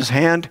or in his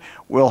hand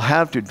will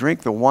have to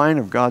drink the wine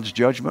of God's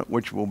judgment,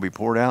 which will be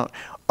poured out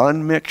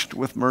unmixed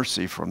with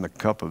mercy from the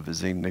cup of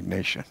his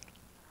indignation.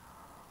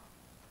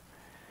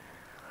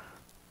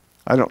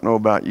 I don't know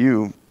about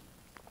you,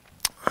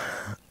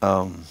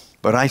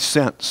 but I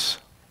sense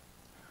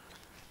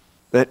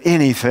that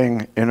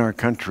anything in our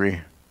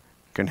country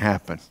can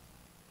happen.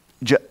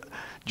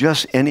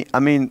 Just any,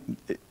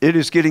 it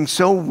is getting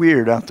so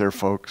weird out there,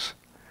 folks.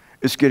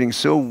 It's getting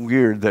so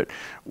weird that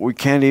we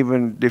can't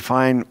even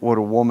define what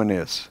a woman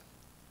is.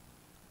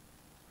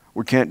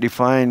 We can't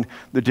define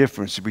the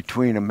difference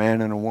between a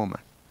man and a woman.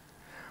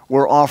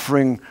 We're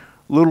offering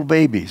little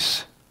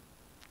babies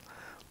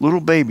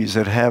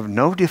that have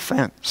no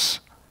defense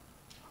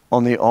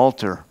on the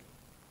altar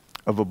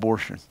of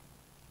abortion.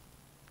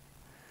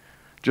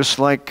 Just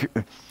like,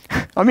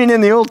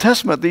 in the Old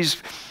Testament, these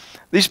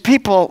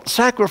people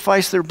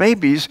sacrifice their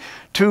babies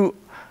to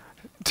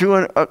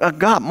a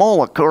god,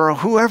 Moloch, or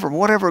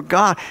whatever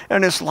god,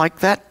 and it's like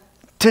that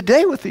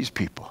today with these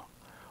people,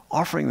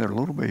 offering their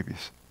little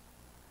babies.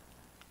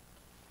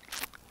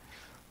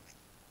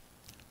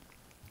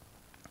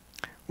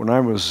 When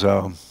I was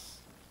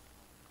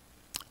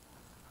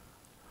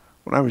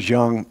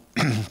young,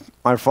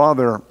 my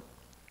father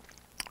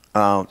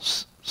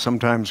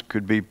sometimes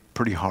could be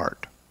pretty hard.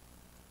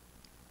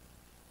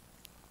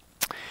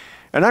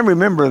 And I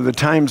remember the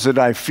times that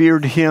I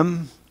feared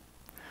him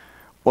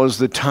was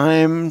the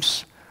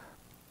times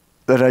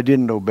that I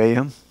didn't obey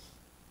him.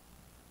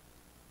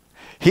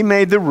 He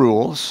made the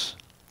rules.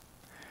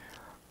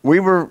 We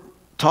were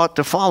taught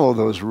to follow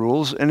those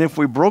rules, and if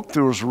we broke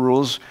those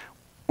rules,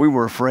 we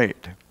were afraid.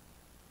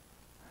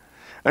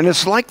 And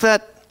it's like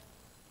that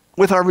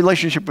with our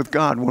relationship with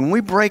God. When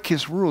we break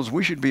his rules,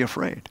 we should be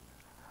afraid.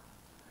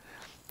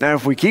 Now,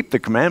 if we keep the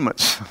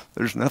commandments,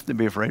 there's nothing to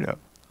be afraid of.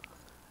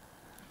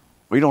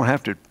 We don't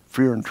have to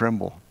fear and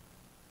tremble.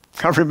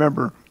 I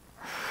remember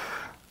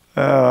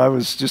I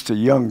was just a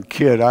young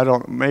kid,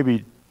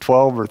 maybe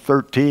 12 or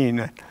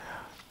 13.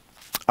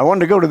 I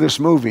wanted to go to this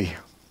movie.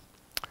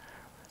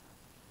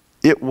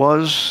 It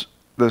was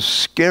the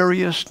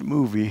scariest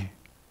movie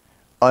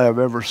I have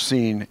ever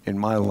seen in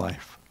my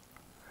life.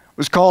 It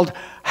was called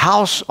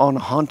House on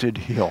Haunted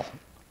Hill.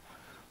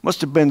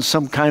 Must have been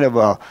some kind of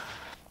a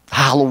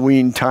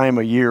Halloween time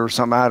of year or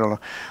something, I don't know.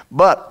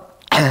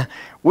 But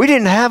we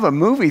didn't have a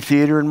movie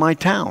theater in my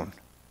town.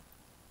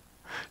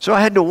 So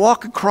I had to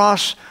walk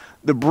across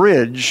the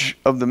bridge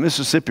of the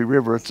Mississippi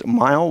River. It's a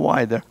mile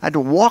wide there. I had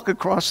to walk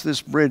across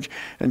this bridge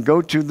and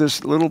go to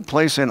this little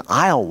place in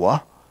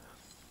Iowa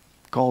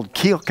called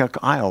Keokuk,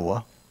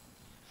 Iowa,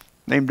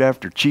 named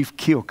after Chief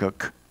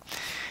Keokuk.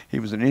 He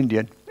was an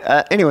Indian.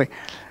 Anyway,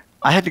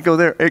 I had to go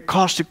there. It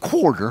cost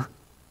 $0.25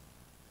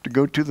 to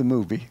go to the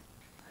movie.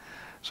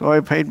 So I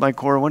paid my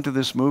quarter, went to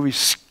this movie,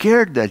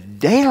 scared the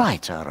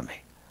daylights out of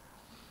me.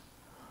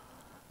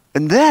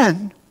 And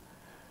then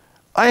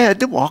I had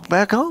to walk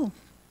back home.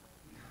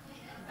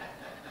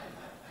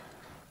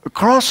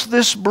 Across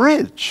this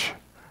bridge,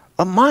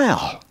 a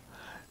mile,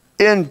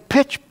 in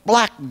pitch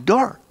black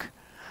dark,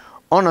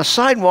 on a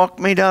sidewalk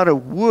made out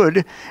of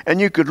wood,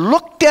 and you could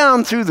look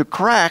down through the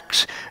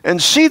cracks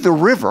and see the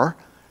river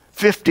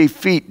 50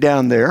 feet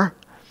down there.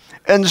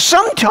 And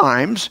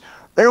sometimes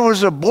there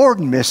was a board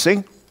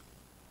missing,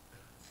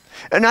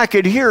 and I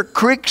could hear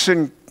creaks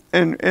and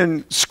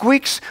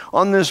squeaks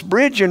on this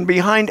bridge, and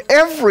behind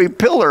every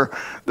pillar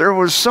there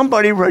was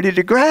somebody ready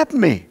to grab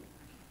me.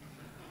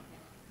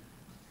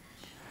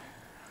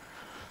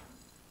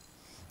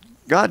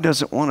 God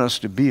doesn't want us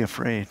to be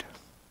afraid.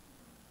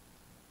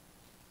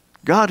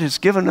 God has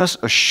given us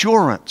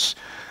assurance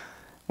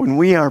when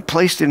we are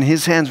placed in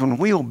his hands, when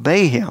we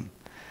obey him.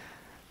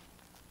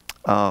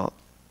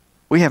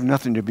 We have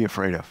nothing to be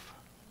afraid of.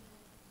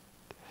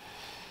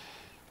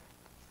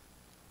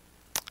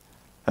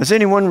 Has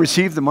anyone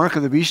received the mark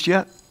of the beast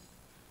yet?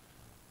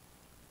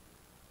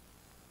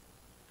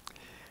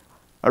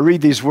 I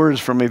read these words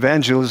from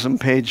Evangelism,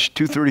 page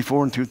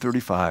 234 and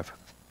 235.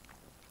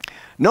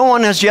 No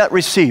one has yet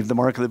received the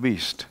mark of the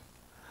beast.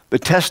 The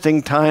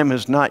testing time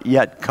has not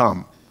yet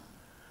come.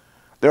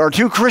 There are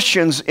 2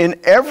 Christians in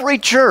every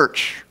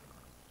church.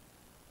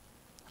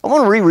 I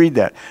want to reread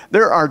that.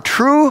 There are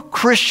true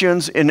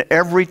Christians in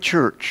every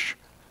church.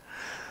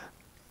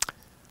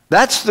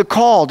 That's the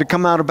call to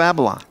come out of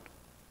Babylon.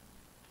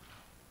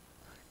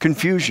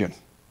 Confusion.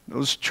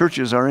 Those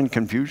churches are in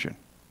confusion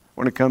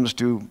when it comes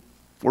to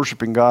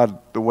worshiping God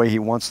the way he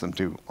wants them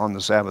to on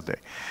the Sabbath day.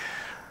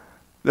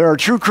 There are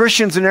true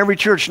Christians in every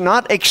church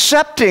not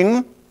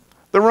accepting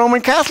the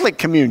Roman Catholic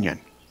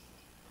communion.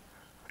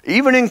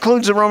 Even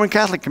includes the Roman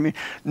Catholic communion.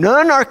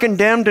 None are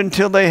condemned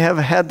until they have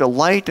had the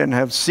light and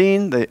have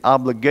seen the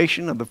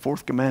obligation of the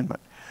 4th commandment.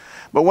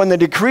 But when the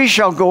decree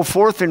shall go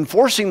forth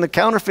enforcing the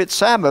counterfeit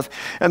Sabbath,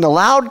 and the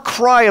loud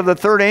cry of the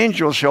 3rd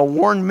angel shall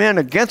warn men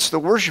against the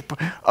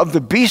worship of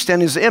the beast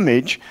and his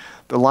image,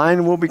 the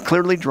line will be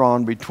clearly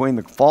drawn between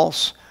the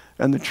false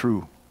and the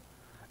true.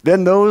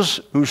 Then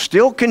those who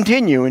still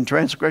continue in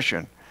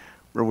transgression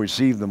will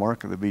receive the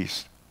mark of the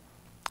beast.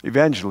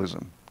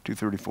 Evangelism,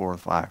 234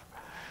 and 5.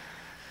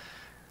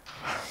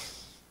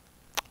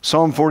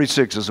 Psalm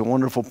 46 is a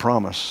wonderful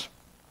promise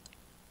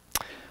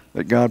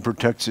that God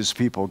protects his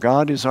people.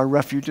 God is our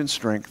refuge and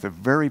strength, a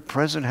very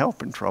present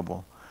help in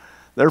trouble.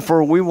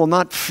 Therefore we will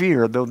not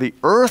fear, though the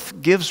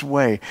earth gives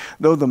way,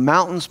 though the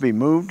mountains be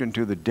moved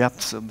into the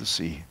depths of the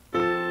sea.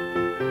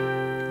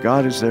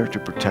 God is there to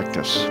protect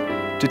us,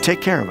 to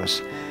take care of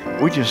us.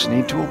 We just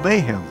need to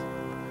obey him,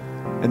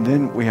 and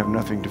then we have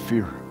nothing to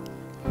fear.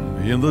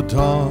 In the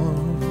dark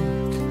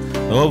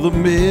of the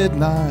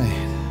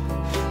midnight,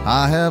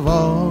 I have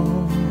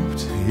oft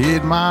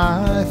hid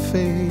my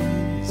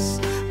face,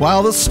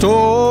 while the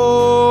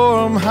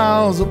storm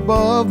howls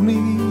above me,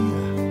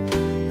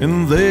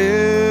 and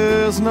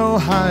there's no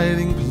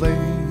hiding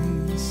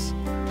place.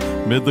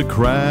 Mid the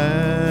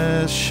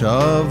crash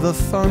of the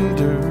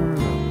thunder,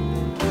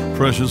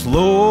 precious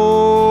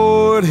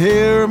Lord,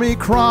 hear me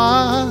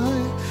cry,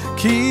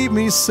 keep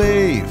me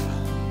safe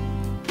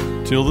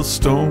till the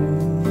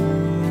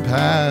storm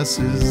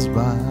passes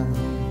by.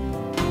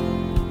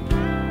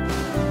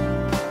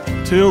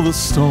 till the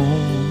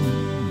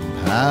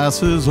storm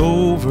passes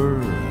over,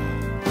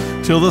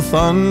 till the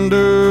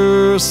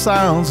thunder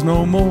sounds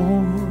no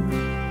more,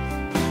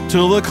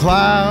 till the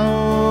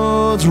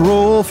clouds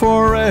roll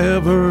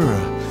forever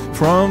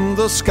from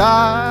the sky.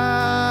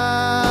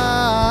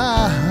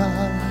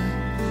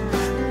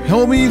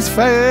 Hold me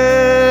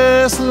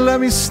fast,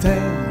 let me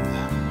stand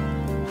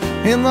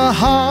in the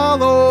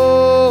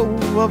hollow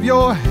of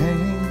your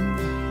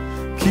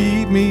hand.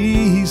 Keep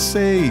me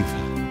safe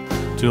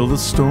till the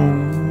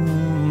storm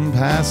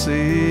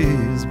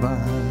passes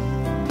by.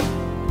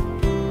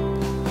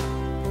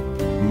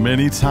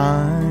 Many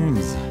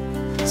times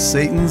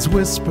Satan's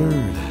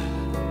whispered,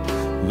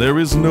 there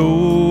is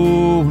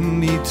no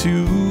need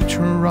to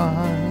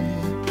try,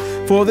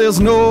 for there's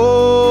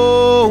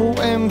no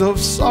end of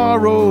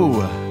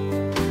sorrow,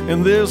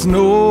 and there's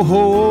no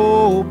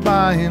hope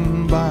by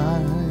and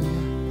by.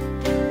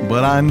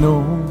 But I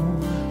know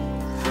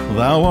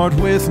thou art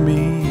with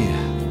me,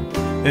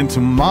 and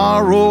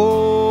tomorrow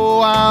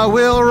I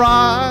will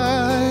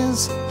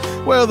rise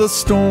where the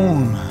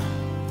storm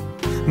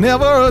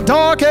never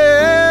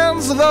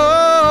darkens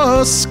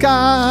the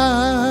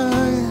sky,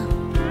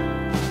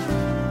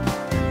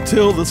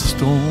 till the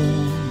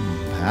storm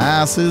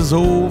passes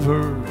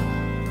over,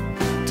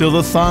 till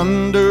the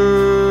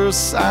thunder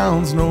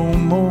sounds no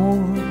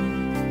more,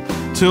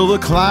 till the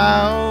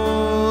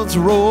clouds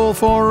roll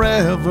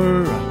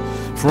forever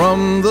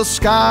from the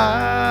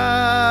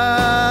sky.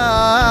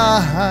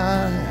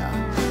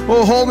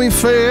 Oh, hold me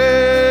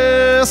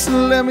fast,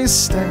 let me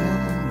stand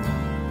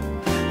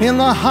in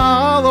the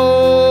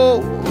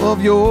hollow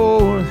of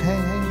your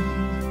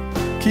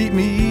hand. Keep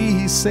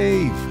me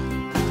safe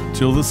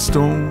till the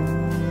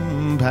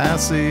storm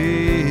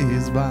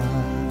passes by.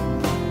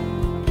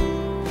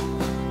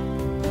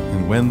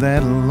 And when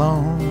that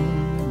long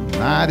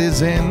night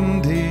is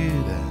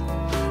ended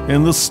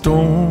and the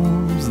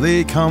storms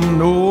they come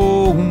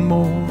no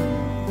more,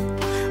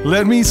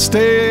 let me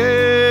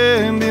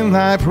stand in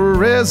thy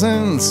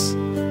presence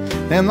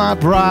and thy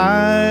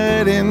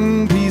bright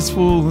and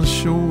peaceful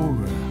shore,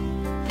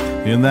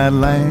 in that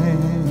land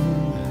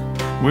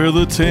where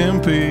the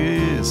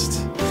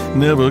tempest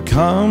never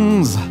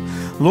comes.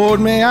 Lord,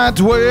 may I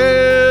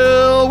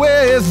dwell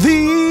with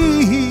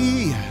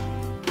thee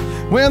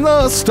when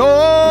the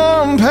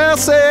storm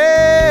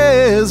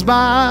passes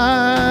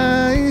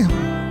by,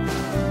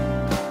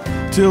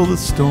 till the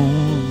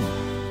storm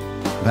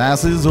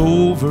passes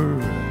over,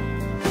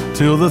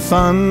 till the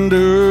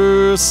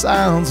thunder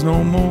sounds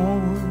no more,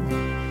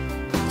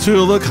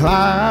 till the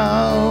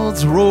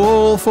clouds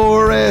roll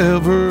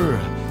forever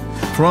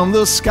from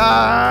the sky.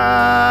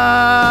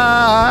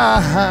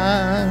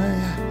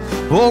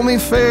 Hold me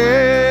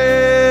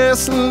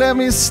fast, let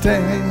me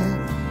stand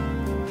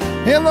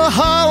in the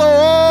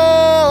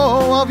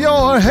hollow of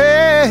your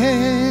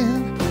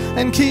hand,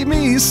 and keep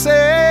me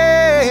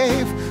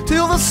safe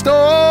till the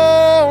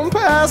storm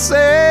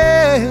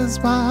passes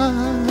by.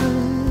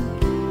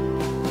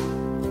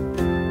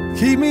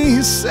 Keep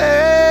me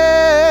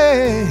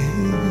safe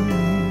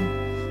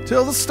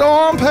till the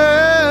storm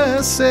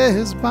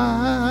passes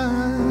by.